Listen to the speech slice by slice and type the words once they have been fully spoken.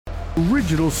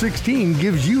Original 16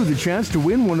 gives you the chance to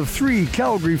win one of 3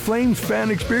 Calgary Flames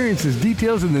fan experiences.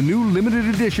 Details in the new limited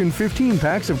edition 15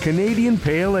 packs of Canadian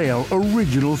Pale Ale.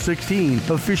 Original 16,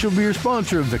 official beer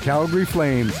sponsor of the Calgary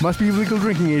Flames. Must be of legal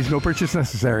drinking age. No purchase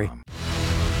necessary.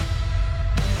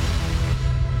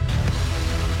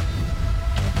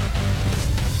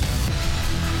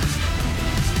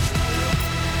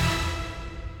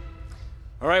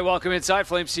 All right, welcome inside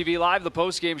Flames TV Live, the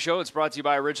post-game show. It's brought to you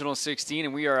by Original 16,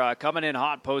 and we are coming in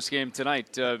hot post-game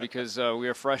tonight because we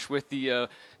are fresh with the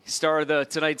star of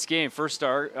tonight's game. First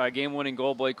star, game-winning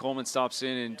goal. Blake Coleman stops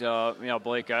in, and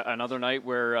Blake, another night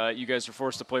where you guys are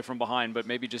forced to play from behind, but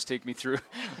maybe just take me through.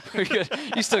 You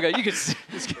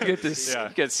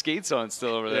got skates on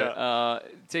still over there. Yeah.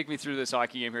 Take me through this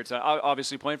hockey game here tonight.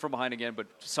 Obviously playing from behind again, but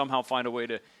somehow find a way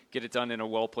to get it done in a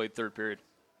well-played third period.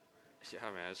 Yeah,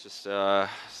 man, it's just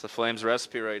it's the Flames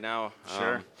recipe right now.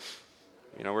 Sure.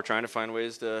 We're trying to find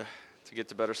ways to get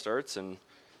to better starts, and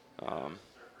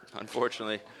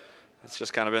unfortunately, it's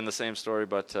just kind of been the same story.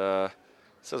 But it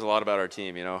says a lot about our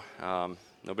team.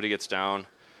 Nobody gets down.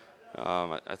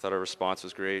 I thought our response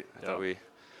was great. I thought we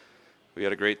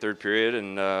had a great third period,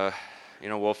 and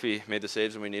Wolfie made the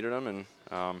saves when we needed them,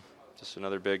 and just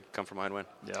another big come-from-behind win.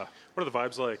 Yeah. What are the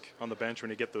vibes like on the bench when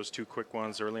you get those 2 quick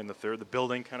ones early in the third? The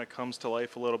building kind of comes to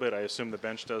life a little bit. I assume the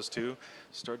bench does too.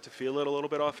 Start to feel it a little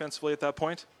bit offensively at that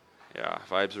point? Yeah,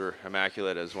 vibes were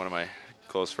immaculate, as one of my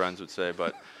close friends would say.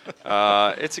 But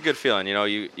it's a good feeling.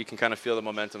 You can kind of feel the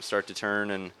momentum start to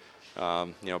turn. And,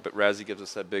 but Razzie gives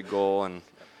us that big goal. And,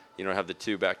 have the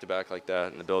 2 back-to-back like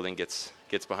that. And the building gets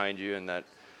behind you. And that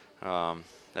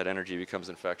energy becomes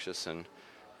infectious. And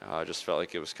I just felt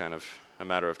like it was kind of a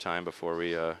matter of time before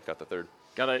we got the third.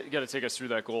 Got to take us through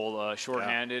that goal,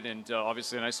 shorthanded, and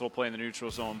obviously a nice little play in the neutral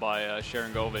zone by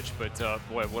Sharangovich. But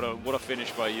boy, what a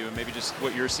finish by you, and maybe just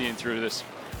what you're seeing through this.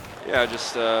 Yeah,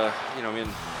 just me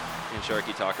and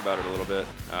Sharky talk about it a little bit.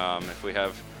 If we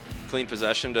have clean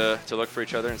possession to look for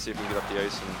each other and see if we can get up the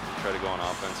ice and try to go on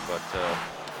offense.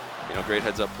 But great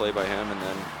heads up play by him, and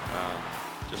then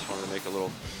just wanted to make a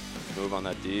little move on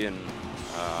that D and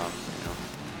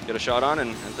get a shot on,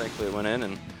 and thankfully it went in,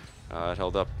 and it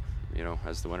held up,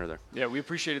 as the winner there. Yeah, we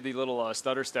appreciated the little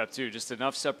stutter step too. Just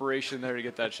enough separation there to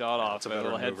get that shot off. A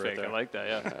little head fake. Right, I like that.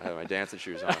 Yeah. I have my dancing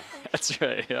shoes on. That's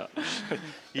right.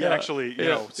 Yeah. Actually,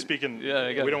 speaking.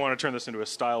 Yeah, we don't want to turn this into a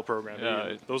style program.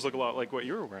 Yeah. Those look a lot like what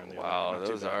you were wearing the other night.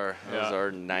 Those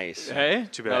are nice. Hey.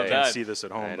 Too bad I can't see this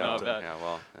at home. I know. Yeah.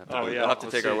 Well. We'll have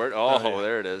to take our word. Oh,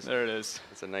 there it is. There it is.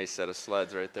 It's a nice set of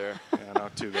sleds right there. Yeah,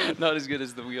 not too bad. Not as good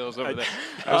as the wheels over there.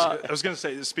 I was going to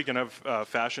say, speaking of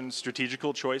fashion,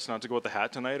 strategical choice not to go with the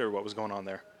hat tonight, or what was going on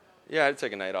there? Yeah, I had to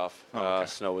take a night off. Okay.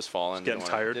 Snow was falling. Getting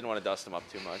tired. Didn't want to dust them up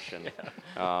too much, and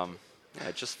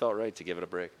it just felt right to give it a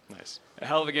break. Nice. A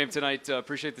hell of a game tonight.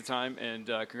 Appreciate the time, and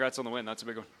congrats on the win. That's a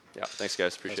big one. Yeah, thanks,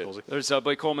 guys. Appreciate it. There's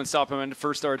Blake Coleman stopping him in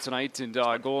first start tonight, and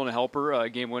goal and a helper,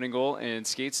 game-winning goal, and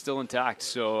skates still intact.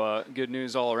 So good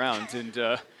news all around,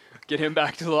 and get him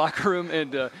back to the locker room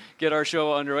and get our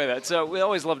show underway. That's we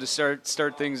always love to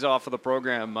start things off of the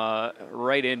program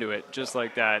right into it, just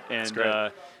like that,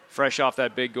 and fresh off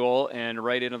that big goal and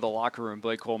right into the locker room.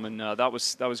 Blake Coleman, that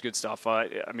was good stuff.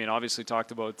 Obviously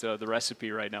talked about the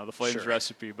recipe right now, the Flames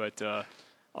recipe, but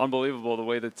unbelievable the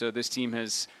way that this team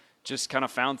has just kind of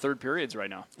found third periods right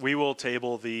now. We will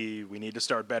table we need to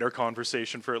start better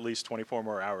conversation for at least 24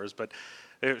 more hours, but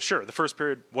sure, the first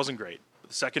period wasn't great.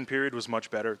 The second period was much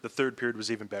better. The third period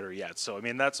was even better yet. So,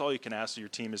 that's all you can ask of your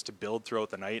team is to build throughout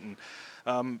the night.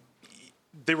 And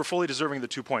they were fully deserving the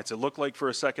 2 points. It looked like for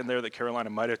a second there that Carolina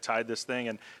might have tied this thing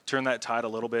and turned that tide a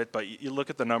little bit. But you look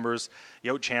at the numbers,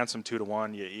 you outchance them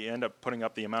 2-1. You end up putting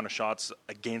up the amount of shots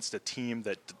against a team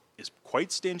that is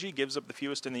quite stingy, gives up the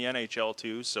fewest in the NHL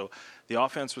too. So the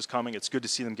offense was coming. It's good to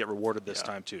see them get rewarded this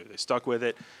time too. They stuck with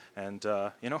it, and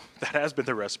that has been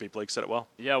the recipe. Blake said it well.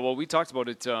 Yeah, well, we talked about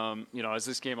it. As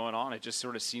this game went on, it just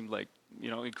sort of seemed like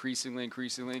increasingly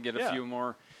get a few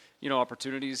more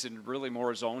opportunities and really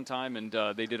more zone time, and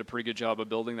they did a pretty good job of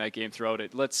building that game throughout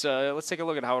it. Let's take a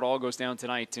look at how it all goes down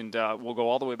tonight, and we'll go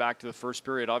all the way back to the first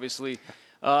period. Obviously,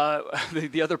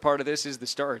 the other part of this is the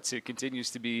starts. It continues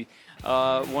to be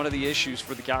one of the issues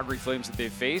for the Calgary Flames that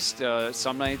they've faced.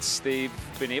 Some nights they've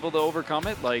been able to overcome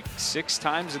it, like 6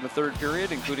 times in the third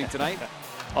period, including tonight.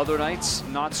 Other nights,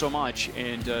 not so much,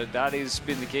 and that has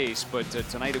been the case. But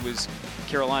tonight it was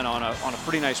Carolina on a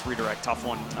pretty nice redirect, tough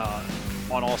one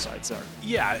on all sides there.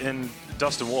 Yeah, and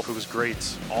Dustin Wolf, who was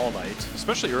great all night,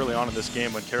 especially early on in this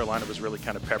game when Carolina was really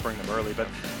kind of peppering them early. But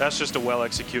that's just a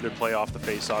well-executed play off the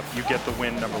face-off. You get the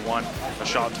win, number one, a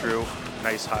shot through,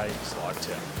 nice high slot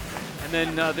tip. And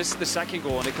then this is the second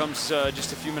goal, and it comes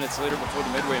just a few minutes later before the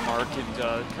midway mark, and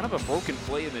kind of a broken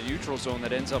play in the neutral zone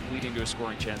that ends up leading to a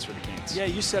scoring chance for the Canes. Yeah,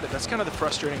 you said it. That's kind of the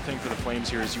frustrating thing for the Flames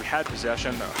here is you had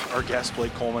possession. Our guest,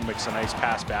 Blake Coleman, makes a nice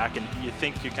pass back, and you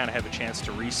think you kind of have a chance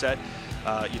to reset.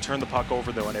 You turn the puck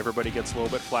over, though, and everybody gets a little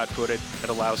bit flat-footed. It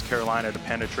allows Carolina to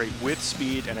penetrate with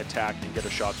speed and attack and get a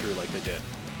shot through like they did.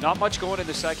 Not much going in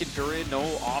the second period, no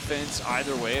offense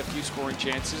either way, a few scoring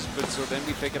chances, but so then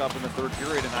we pick it up in the third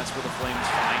period, and that's where the Flames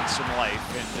find some life,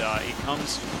 and it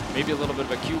comes maybe a little bit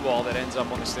of a cue ball that ends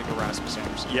up on the stick of Rasmus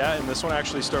Andersson. Yeah, and this one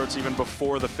actually starts even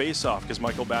before the face-off because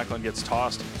Michael Backlund gets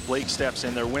tossed. Blake steps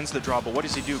in there, wins the draw, but what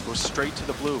does he do? Goes straight to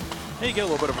the blue. And you get a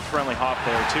little bit of a friendly hop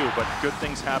there too, but good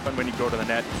things happen when you go to the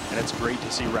net, and it's great to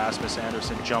see Rasmus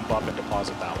Andersson jump up and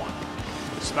deposit that one.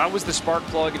 So that was the spark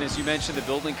plug, and as you mentioned, the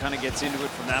building kind of gets into it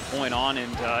from that point on,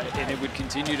 and it would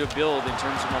continue to build in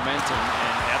terms of momentum.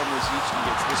 And Adam Ruzicki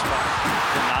gets this puck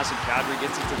from Nazem Kadri,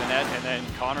 gets it to the net, and then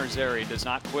Connor Zary does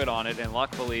not quit on it, and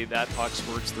luckily that puck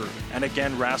squirts through. And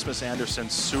again, Rasmus Andersson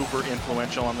super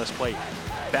influential on this play.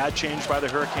 Bad change by the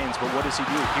Hurricanes, but what does he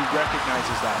do? He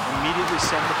recognizes that, immediately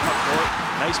sent the puck forward.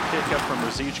 Nice pickup from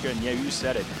Ruzicka, and yeah, you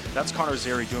said it. That's Connor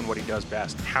Zary doing what he does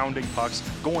best, hounding pucks,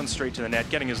 going straight to the net,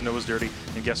 getting his nose dirty,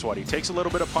 and guess what? He takes a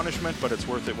little bit of punishment, but it's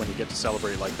worth it when you get to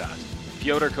celebrate like that.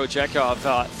 Pyotr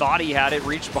Kochekov thought he had it,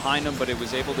 reached behind him, but it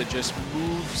was able to just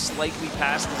move slightly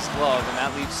past his glove, and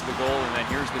that leads to the goal. And then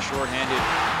here's the shorthanded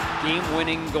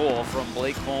game-winning goal from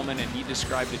Blake Coleman, and he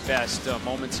described it best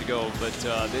moments ago, but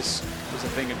this was a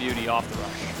thing of beauty off the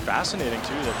rush. Fascinating,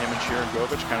 too, that him and Sharon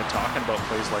Govich kind of talking about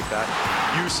plays like that.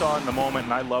 You saw it in the moment,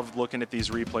 and I loved looking at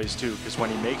these replays, too, because when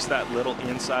he makes that little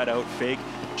inside-out fake,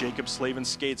 Jacob Slavin's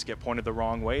skates get pointed the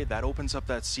wrong way. That opens up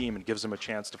that seam and gives him a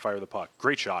chance to fire the puck.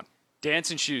 Great shot.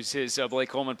 Dancing shoes, his Blake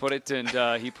Coleman put it, and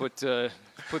he put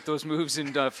those moves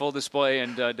in full display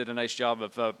and did a nice job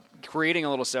of creating a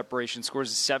little separation. Scores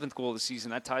his 7th goal of the season.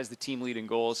 That ties the team lead in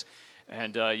goals.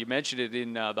 And you mentioned it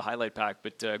in the highlight pack,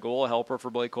 but goal helper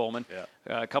for Blake Coleman. Yeah.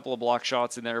 A couple of block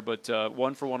shots in there, but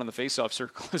 1-for-1 on the face-off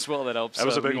circle as well. That helps. That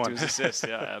was a big lead one. to his assist.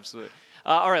 Yeah, absolutely.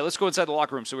 All right, let's go inside the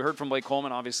locker room. So we heard from Blake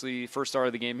Coleman, obviously first star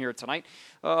of the game here tonight.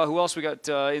 Who else we got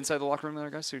inside the locker room there,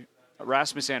 guys?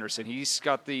 Rasmus Andersson. He's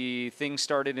got the thing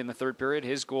started in the third period.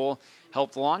 His goal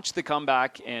helped launch the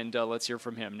comeback, and let's hear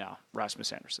from him now.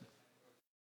 Rasmus Andersson.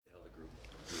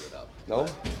 No?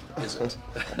 Is it?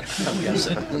 I'm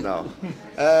guessing. No.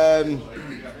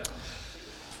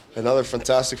 Another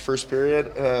fantastic first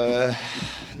period.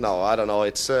 No, I don't know.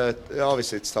 It's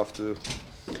obviously it's tough to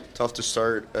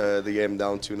start the game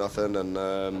down 2-0,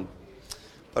 and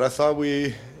but I thought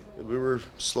we were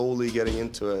slowly getting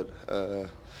into it.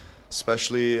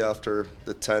 Especially after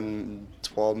the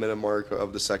 10-12 minute mark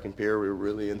of the second period, we were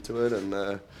really into it,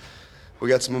 and we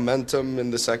got some momentum in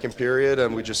the second period,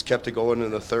 and we just kept it going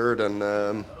in the third,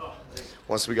 and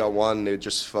once we got one, it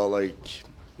just felt like,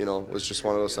 it was just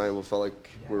one of those times we felt like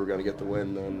we were going to get the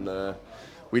win, and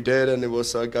we did, and it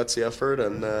was a gutsy effort,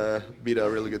 and beat a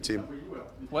really good team.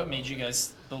 What made you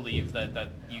guys believe that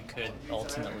you could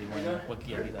ultimately win? What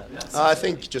gave you that? I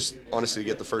think just honestly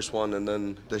get the first one, and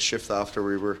then the shift after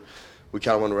we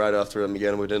kind of went right after them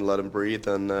again. We didn't let them breathe,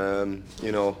 and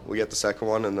we get the second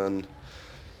one, and then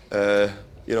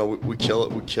we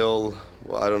kill.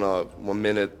 Well, I don't know, 1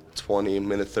 minute 20,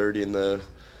 minute 30 in the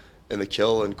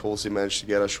kill, and Colsey managed to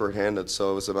get us shorthanded,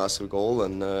 so it was a massive goal,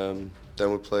 and then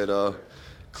we played a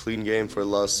clean game for the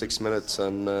last 6 minutes,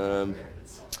 and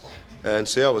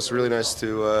so yeah, it was really nice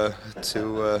to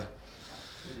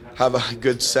have a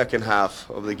good second half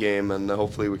of the game, and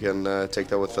hopefully we can take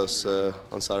that with us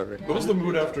on Saturday. What was the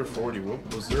mood after 40?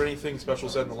 Was there anything special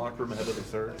said in the locker room ahead of the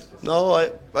third? No,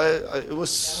 it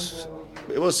was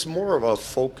more of a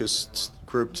focused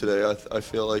group today. I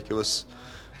feel like it was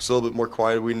a little bit more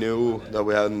quiet. We knew that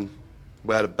we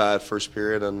had a bad first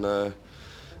period, and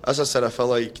as I said, I felt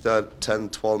like that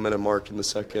 10-12 minute mark in the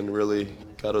second really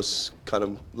got us kind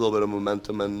of a little bit of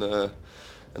momentum, and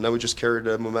then we just carried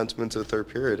the momentum into the third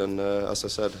period, and as I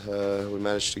said, we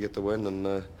managed to get the win,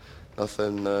 and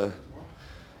nothing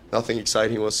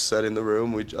exciting was said in the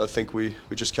room. I think we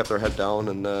just kept our head down,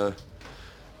 and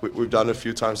we've done it a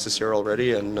few times this year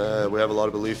already, and we have a lot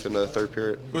of belief in the third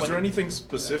period. Was there anything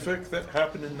specific that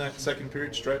happened in that second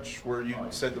period stretch where you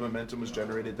said the momentum was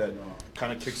generated that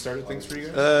kind of kick-started things for you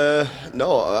guys?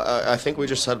 No, I think we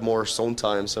just had more zone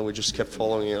times, and we just kept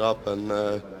following it up, and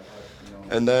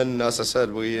then, as I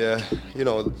said, we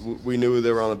knew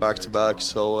they were on a back-to-back,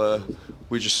 so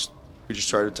we just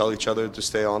tried to tell each other to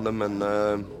stay on them, and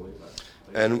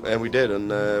we did,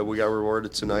 and we got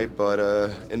rewarded tonight. But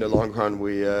in the long run,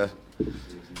 we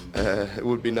it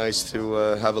would be nice to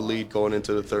have a lead going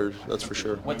into the third. That's for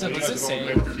sure. What does it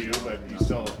say? But you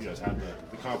guys have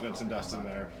the confidence in Dustin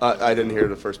there. I didn't hear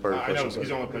the first part of the I know question.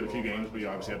 he's only played a few games, but you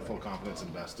obviously had full confidence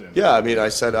in Dustin. Yeah, I mean, I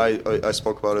said I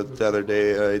spoke about it the other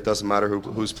day. It doesn't matter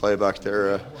who's play back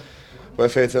there. We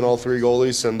have faith in all three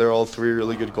goalies, and they're all three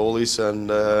really good goalies.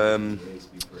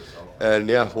 And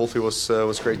yeah, Wolfie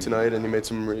was great tonight, and he made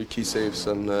some really key saves,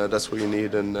 and that's what you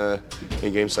need in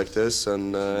games like this.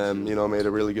 And made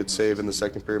a really good save in the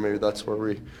second period. Maybe that's where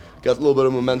we got a little bit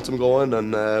of momentum going,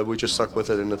 and we just stuck with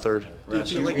it in the third.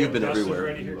 You've been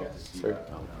everywhere. Sorry.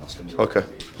 Okay.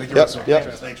 Thank you, Yep. Russ.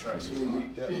 Yep. Thanks, Russ.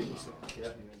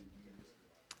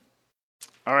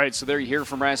 All right, so there you hear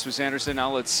from Rasmus Andersson.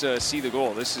 Now let's see the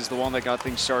goal. This is the one that got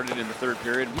things started in the third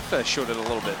period. We showed it a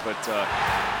little bit, but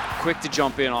quick to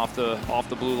jump in off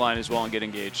the blue line as well and get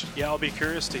engaged. Yeah, I'll be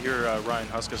curious to hear Ryan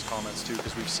Huska's comments too,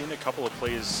 because we've seen a couple of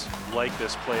plays like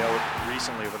this play out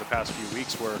recently over the past few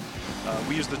weeks where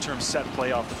we use the term set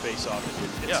play off the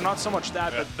face-off. It's not so much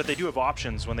that, but they do have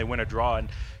options when they win a draw. And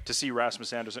to see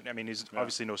Rasmus Andersson, I mean, he's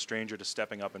obviously no stranger to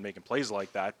stepping up and making plays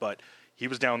like that, but he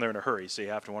was down there in a hurry, so you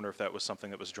have to wonder if that was something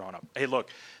that was drawn up. Hey,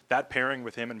 look, that pairing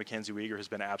with him and Mackenzie Weegar has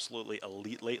been absolutely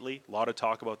elite lately. A lot of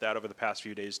talk about that over the past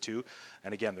few days, too.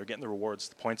 And again, they're getting the rewards.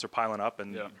 The points are piling up,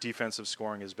 and defensive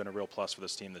scoring has been a real plus for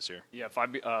this team this year. Yeah,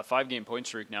 five-game point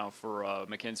streak now for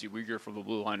Mackenzie Weegar from the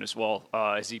blue line as well,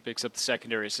 as he picks up the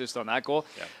secondary assist on that goal.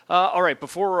 Yeah. All right,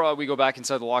 before we go back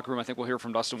inside the locker room, I think we'll hear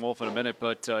from Dustin Wolf in a minute,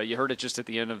 but you heard it just at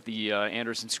the end of the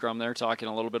Andersson scrum there, talking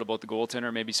a little bit about the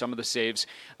goaltender, maybe some of the saves,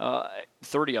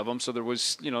 30 of them. So there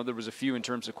was a few in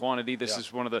terms of quantity. This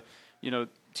is one of the,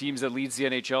 teams that leads the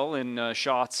NHL in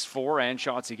shots for and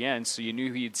shots against. So you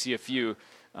knew he'd see a few,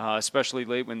 especially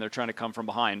late when they're trying to come from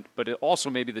behind. But it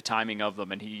also maybe the timing of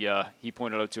them, and he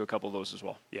pointed out to a couple of those as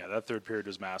well. Yeah, that third period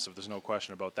was massive. There's no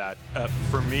question about that.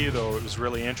 For me, though, it was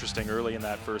really interesting early in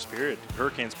that first period.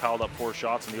 Hurricanes piled up 4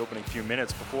 shots in the opening few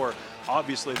minutes before,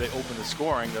 obviously, they opened the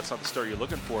scoring. That's not the start you're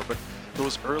looking for, but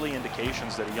those early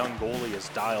indications that a young goalie is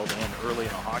dialed in early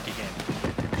in a hockey game.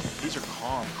 These are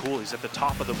calm, cool. He's at the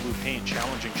top of the blue paint,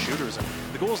 challenging shooters. And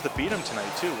the goals that beat him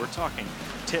tonight, too, we're talking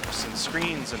tips and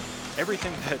screens and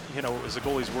everything that, is a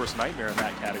goalie's worst nightmare in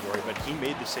that category. But he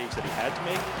made the saves that he had to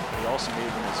make, and he also made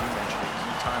them, as you mentioned, at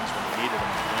key times when he needed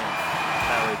them to win.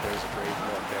 That right there is a great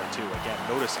look there, too. Again,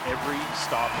 notice every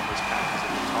stop in this pack is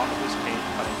at the top of this paint,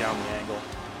 cutting down the angle.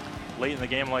 Late in the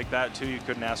game like that, too, you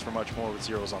couldn't ask for much more with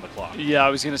zeros on the clock. Yeah, I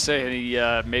was going to say he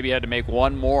maybe had to make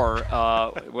one more,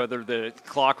 whether the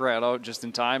clock ran out just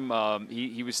in time.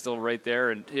 He was still right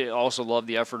there, and he also loved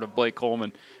the effort of Blake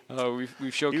Coleman. We've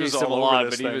showcased him a lot,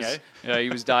 but he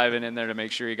was diving in there to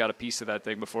make sure he got a piece of that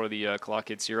thing before the clock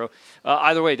hit zero.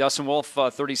 Either way, Dustin Wolf,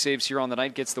 30 saves here on the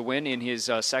night, gets the win in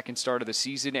his second start of the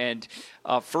season and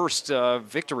first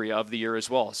victory of the year as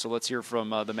well. So let's hear from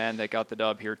the man that got the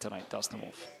dub here tonight, Dustin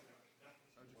Wolf.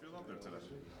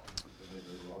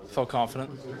 Felt confident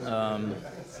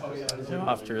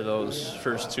after those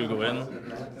first 2 go in.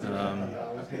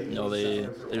 They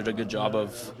did a good job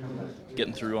of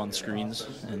getting through on screens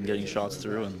and getting shots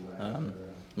through. And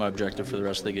my objective for the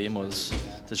rest of the game was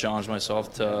to challenge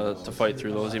myself to fight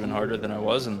through those even harder than I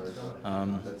was. And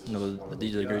they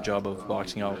did a great job of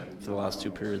boxing out for the last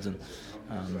 2 periods and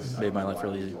made my life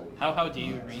really easy. How do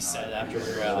you reset after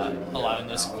allowing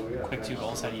those quick 2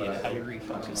 goals? How do you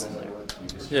refocus in there?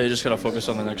 Yeah, you just gotta focus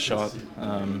on the next shot.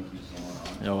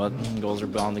 Goals are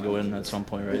bound to go in at some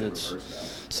point, right? It's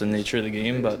the nature of the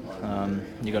game, but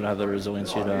you gotta have the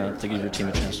resiliency to give your team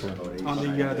a chance to win.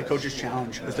 On the coach's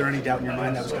challenge, is there any doubt in your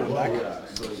mind that was coming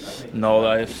back? No,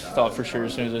 I thought for sure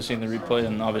as soon as I seen the replay,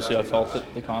 and obviously I felt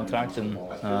the contact, and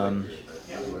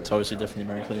it's obviously different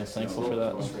numerically. I'm thankful for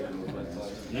that.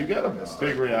 You got a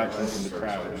big reaction from the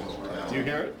crowd. Do you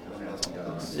hear it?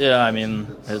 Yeah, I mean,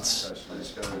 it's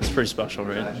pretty special,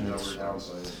 right?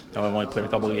 I've only played a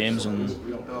couple of games, and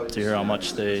to hear how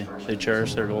much they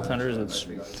cherish their goaltenders, it's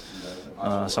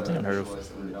something unheard of.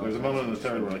 There's a moment in the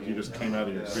third where you just came out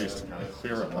of your crease to kind of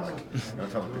clear a puck, and I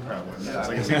felt like the crowd went nuts.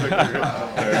 It seems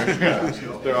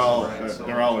like they're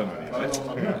all in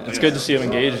it. It's good to see them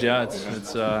engaged. Yeah,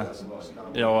 it's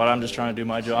I'm just trying to do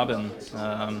my job, and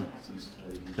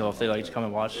if they like to come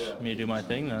and watch me do my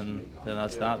thing, then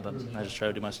that's that. But I just try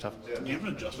to do my stuff. Do you have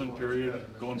an adjustment period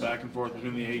going back and forth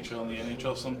between the AHL and the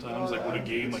NHL sometimes? Like, would a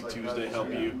game like Tuesday help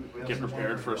you get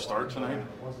prepared for a start tonight?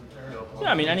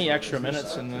 Yeah, I mean, any extra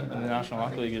minutes in the National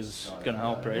Hockey League is going to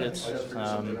help, right? It's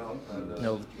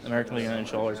American League and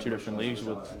NHL are 2 different leagues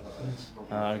with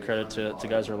credit to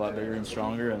guys who are a lot bigger and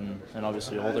stronger and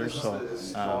obviously older. So,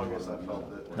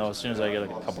 as soon as I get a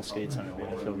couple skates, I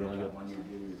feel really good.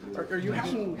 Are you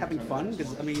having fun?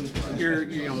 Because I mean, you're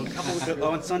a couple of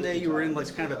on Sunday you were in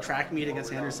like kind of a track meet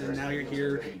against Andersson. Now you're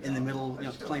here in the middle,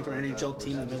 playing for an NHL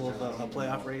team in the middle of a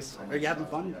playoff race. Are you having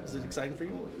fun? Is it exciting for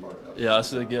you? Yeah, this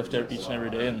is a gift each and every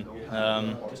day,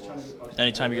 and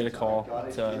anytime you get a call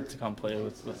to come play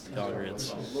with Calgary,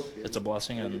 it's a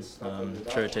blessing, and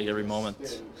try to take every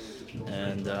moment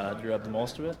and grab the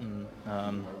most of it, and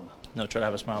try to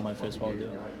have a smile on my face while I do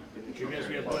it.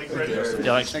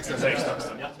 Yeah, thanks.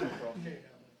 Dustin.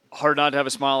 Hard not to have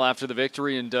a smile after the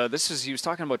victory, and he was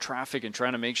talking about traffic and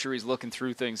trying to make sure he's looking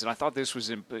through things, and I thought this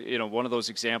was one of those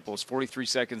examples. 43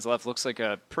 seconds left, looks like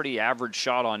a pretty average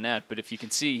shot on net, but if you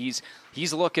can see,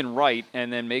 he's looking right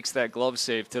and then makes that glove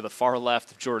save to the far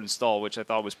left of Jordan Staal, which I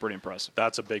thought was pretty impressive.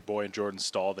 That's a big boy in Jordan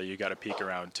Staal that you got to peek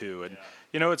around too. And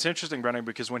it's interesting, Brennan,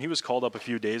 because when he was called up a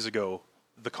few days ago,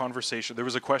 the conversation, there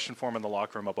was a question for him in the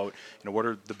locker room about, what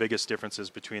are the biggest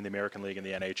differences between the American League and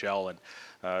the NHL?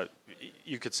 And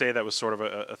you could say that was sort of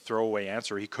a throwaway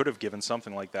answer. He could have given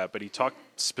something like that, but he talked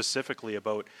specifically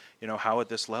about, how at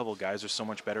this level guys are so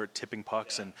much better at tipping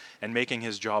pucks and making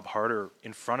his job harder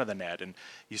in front of the net. And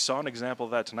you saw an example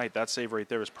of that tonight. That save right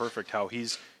there is perfect, how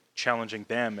he's challenging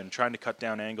them and trying to cut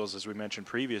down angles, as we mentioned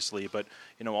previously, but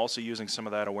also using some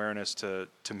of that awareness to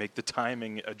make the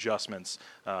timing adjustments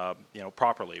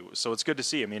properly. So it's good to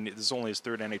see. I mean, this is only his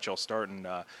third NHL start, and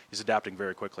he's adapting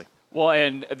very quickly. Well,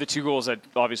 and the two goals that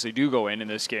obviously do go in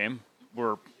this game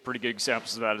were pretty good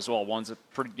examples of that as well. One's a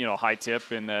pretty high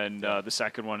tip, and then the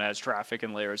second one has traffic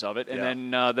and layers of it,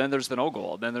 and then there's the no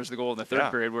goal. Then there's the goal in the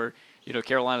third period where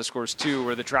Carolina scores 2,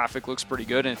 where the traffic looks pretty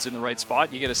good and it's in the right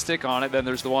spot. You get a stick on it. Then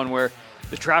there's the one where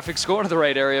the traffic's going to the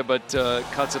right area, but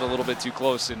cuts it a little bit too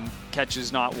close and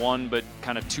catches not one but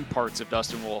kind of 2 parts of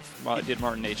Dustin Wolf. Did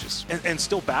Martin Necas. And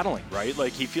still battling, right?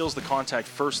 Like, he feels the contact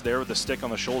first there with the stick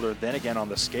on the shoulder, then again on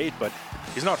the skate, but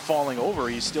he's not falling over.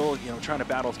 He's still trying to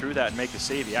battle through that and make the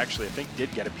save. He actually, I think,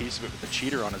 did get a piece of it with the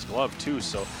cheater on his glove too.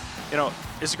 So,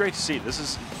 it's great to see.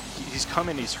 He's come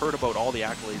in, he's heard about all the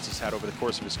accolades he's had over the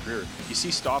course of his career. You see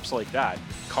stops like that,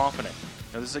 confident.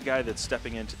 This is a guy that's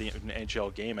stepping into the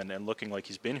NHL game and looking like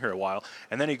he's been here a while.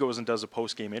 And then he goes and does a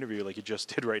post-game interview like he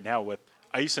just did right now with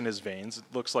ice in his veins. It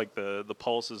looks like the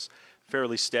pulse is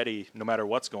fairly steady no matter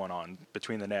what's going on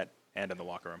between the net and in the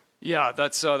locker room. Yeah,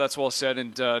 that's well said,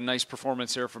 and nice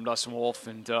performance here from Dustin Wolf.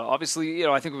 And obviously,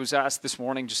 I think it was asked this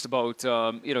morning just about,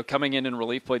 coming in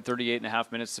relief, played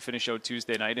 38.5 minutes to finish out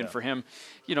Tuesday night. And for him,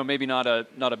 maybe not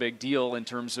a big deal in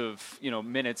terms of,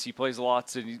 minutes. He plays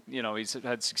lots, and, he's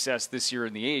had success this year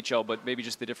in the AHL, but maybe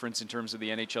just the difference in terms of the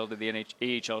NHL to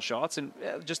the AHL shots, and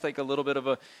just like a little bit of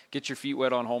a get your feet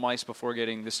wet on home ice before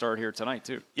getting the start here tonight,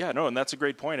 too. Yeah, no, and that's a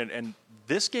great point. And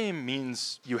this game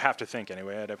means, you have to think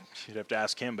anyway, you'd have to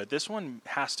ask him, but this one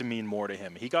has to mean more to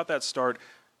him. He got that start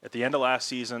at the end of last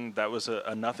season. That was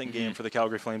a nothing game for the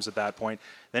Calgary Flames at that point.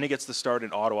 Then he gets the start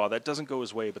in Ottawa. That doesn't go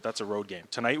his way, but that's a road game.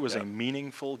 Tonight was a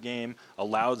meaningful game, a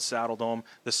loud Saddledome.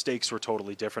 The stakes were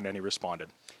totally different, and he responded.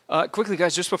 Quickly,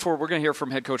 guys, just before, we're going to hear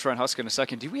from head coach Ryan Huska in a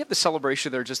second. Do we have the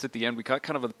celebration there just at the end? We got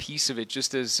kind of a piece of it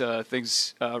just as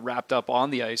things wrapped up on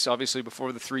the ice. Obviously,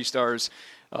 before the 3 stars,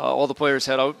 all the players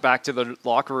head out back to the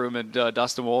locker room, and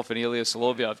Dustin Wolf and Ilya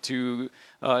Solovyov, 2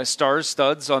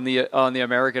 studs on the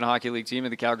American Hockey League team,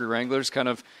 and the Calgary Wranglers, kind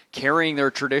of carrying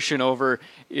their tradition over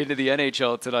into the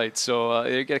NHL tonight. So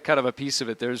they get kind of a piece of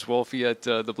it. There's Wolfie at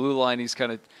the blue line. He's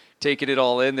kind of taking it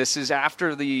all in. This is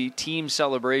after the team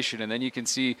celebration, and then you can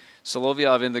see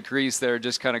Solovyov in the crease there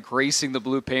just kind of gracing the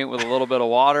blue paint with a little bit of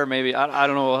water. Maybe, I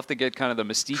don't know, we'll have to get kind of the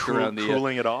mystique around the...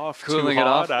 Cooling it off. Cooling it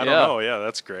off. I don't know. Yeah,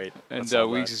 that's great. And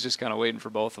Weeks is just kind of waiting for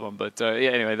both of them. But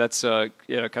anyway, that's kind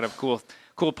of cool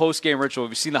post-game ritual.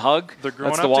 Have you seen the hug? They're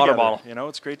growing That's up the water together. bottle.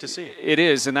 It's great to see. It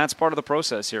is, and that's part of the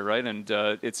process here, right? And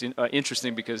it's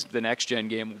interesting because the next-gen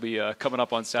game will be coming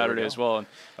up on Saturday as well. And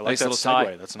I like nice that little segue.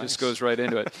 tie. That's nice. Just goes right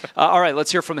into it. All right,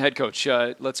 let's hear from the head coach.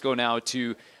 Let's go now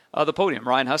to the podium.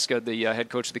 Ryan Huska, the head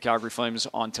coach of the Calgary Flames,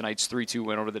 on tonight's 3-2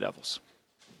 win over the Devils.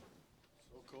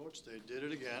 So, Coach, they did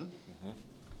it again.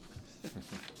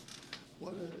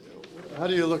 How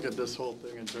do you look at this whole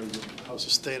thing in terms of how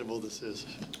sustainable this is?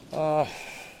 I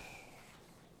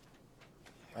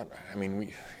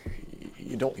mean,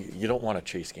 you don't want to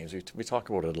chase games. We talk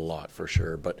about it a lot for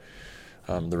sure, but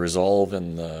the resolve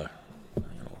and the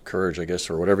courage, I guess,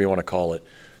 or whatever you want to call it,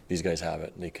 these guys have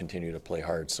it, and they continue to play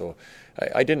hard. So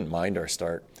I didn't mind our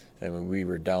start. I mean, we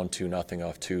were down 2-0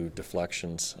 off 2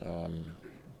 deflections.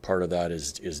 Part of that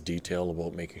is detail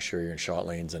about making sure you're in shot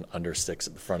lanes and under sticks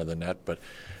at the front of the net, but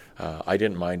I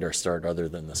didn't mind our start other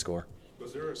than the score.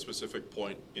 Was there a specific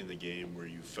point in the game where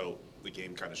you felt the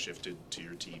game kind of shifted to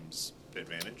your team's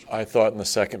advantage? I thought in the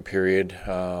second period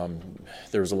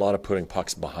there was a lot of putting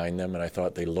pucks behind them, and I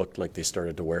thought they looked like they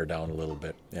started to wear down a little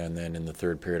bit. And then in the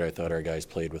third period, I thought our guys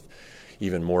played with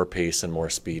even more pace and more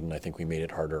speed, and I think we made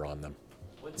it harder on them.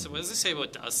 So what does it say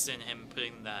about Dustin, him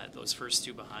putting those first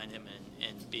two behind him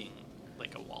and being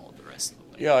like a wall the rest of the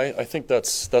way? Yeah, I think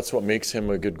that's what makes him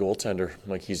a good goaltender.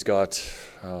 Like, he's got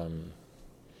an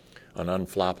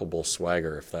unflappable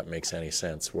swagger, if that makes any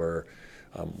sense, where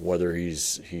whether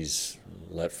he's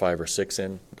let 5 or 6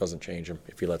 in, doesn't change him.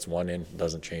 If he lets 1 in,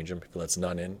 doesn't change him. If he lets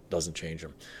none in, doesn't change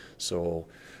him. So,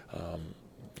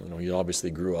 he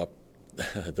obviously grew up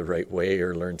the right way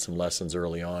or learned some lessons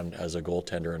early on as a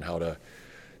goaltender and how to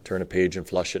turn a page and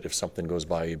flush it if something goes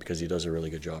by you, because he does a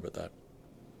really good job at that.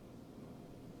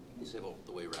 What do you say about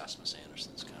the way Rasmus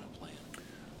Andersson's kind of playing?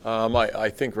 I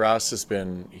think Ras he's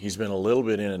been a little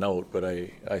bit in and out, but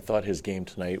I thought his game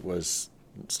tonight was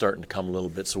starting to come a little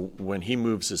bit. So when he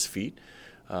moves his feet,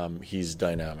 he's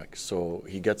dynamic. So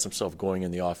he gets himself going in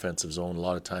the offensive zone. A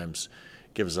lot of times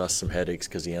gives us some headaches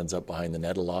because he ends up behind the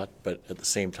net a lot, but at the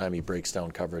same time he breaks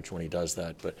down coverage when he does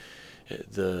that. But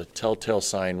the telltale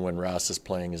sign when Ras is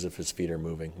playing is if his feet are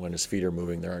moving. When his feet are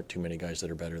moving, there aren't too many guys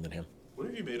that are better than him. What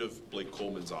have you made of Blake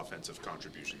Coleman's offensive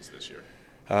contributions this year?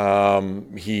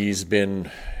 He's been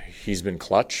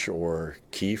clutch or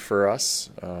key for us.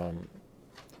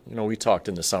 We talked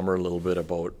in the summer a little bit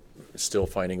about still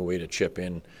finding a way to chip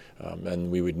in, and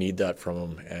we would need that from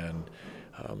him. And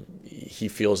he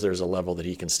feels there's a level that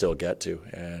he can still get to,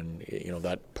 and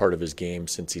that part of his game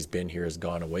since he's been here has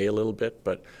gone away a little bit.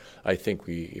 But I think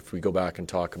if we go back and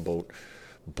talk about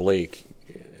Blake,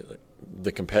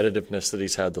 the competitiveness that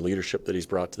he's had, the leadership that he's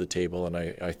brought to the table, and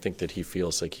I think that he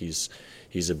feels like he's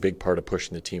a big part of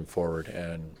pushing the team forward.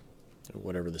 And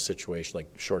whatever the situation, like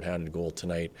shorthanded goal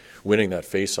tonight, winning that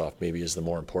face-off maybe is the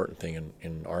more important thing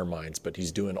in our minds. But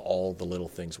he's doing all the little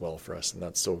things well for us, and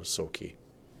that's so key.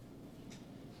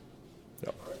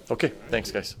 Yeah. Okay, thanks,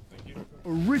 guys.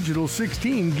 Original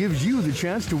 16 gives you the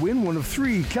chance to win one of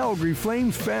 3 Calgary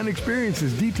Flames fan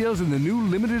experiences. Details in the new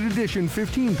limited edition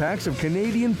 15 packs of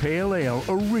Canadian Pale Ale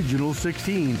Original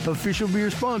 16. Official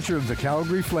beer sponsor of the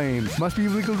Calgary Flames. Must be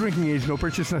of legal drinking age. No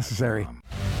purchase necessary.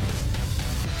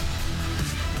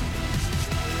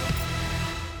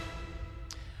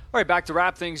 All right, back to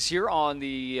wrap things here on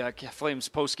the Flames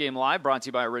postgame live, brought to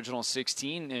you by Original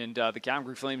 16. And the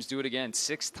Calgary Flames do it again,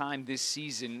 6th time this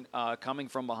season, coming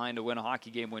from behind to win a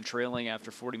hockey game when trailing after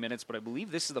 40 minutes. But I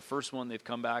believe this is the first one they've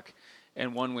come back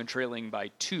and won when trailing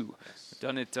by 2. Yes.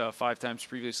 Done it 5 times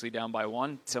previously, down by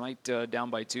 1. Tonight, down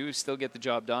by 2. Still get the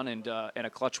job done, and a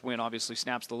clutch win obviously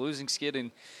snaps the losing skid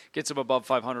and gets them above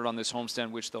 500 on this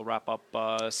homestand, which they'll wrap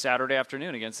up Saturday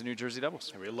afternoon against the New Jersey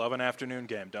Devils. We love an afternoon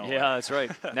game, don't we? Yeah, that's right.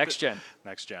 Next gen.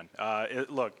 Next gen.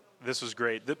 Look, this was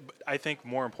great. I think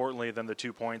more importantly than the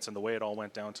 2 points and the way it all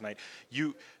went down tonight,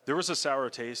 there was a sour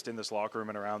taste in this locker room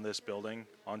and around this building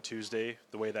on Tuesday,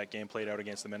 the way that game played out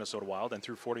against the Minnesota Wild. And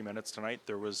through 40 minutes tonight,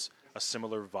 there was a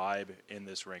similar vibe in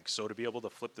this rink. So to be able to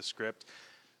flip the script,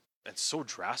 and so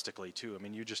drastically too. I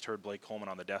mean, you just heard Blake Coleman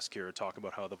on the desk here talk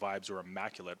about how the vibes were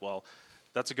immaculate. Well,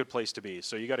 that's a good place to be.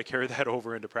 So you got to carry that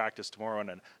over into practice tomorrow,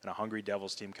 and a hungry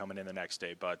Devils team coming in the next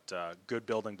day. But good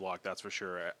building block, that's for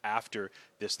sure, after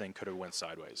this thing could have went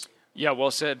sideways. Yeah,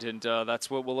 well said, and that's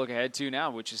what we'll look ahead to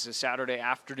now, which is a Saturday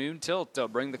afternoon tilt.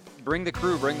 Bring the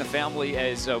crew, bring the family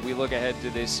as we look ahead to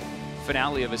this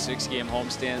finale of a 6-game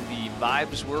homestand. The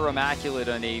vibes were immaculate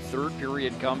on a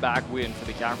third-period comeback win for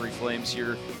the Calgary Flames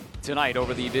here tonight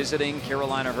over the visiting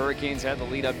Carolina Hurricanes. Had the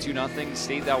lead up 2-0,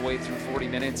 stayed that way through 40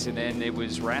 minutes, and then it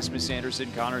was Rasmus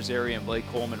Andersson, Connor Zary, and Blake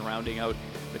Coleman rounding out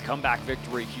the comeback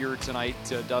victory here tonight.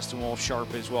 Dustin Wolf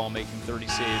sharp as well, making 30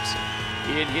 saves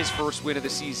in his first win of the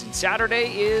season.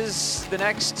 Saturday is the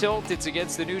next tilt. It's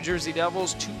against the New Jersey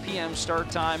Devils, 2 p.m.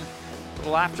 start time. A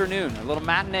little afternoon, a little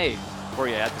matinee for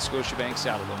you at the Scotiabank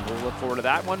Saddledome. We'll look forward to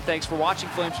that one. Thanks for watching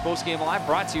Flames Postgame Live,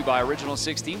 brought to you by Original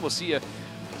 16. We'll see you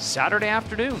Saturday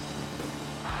afternoon.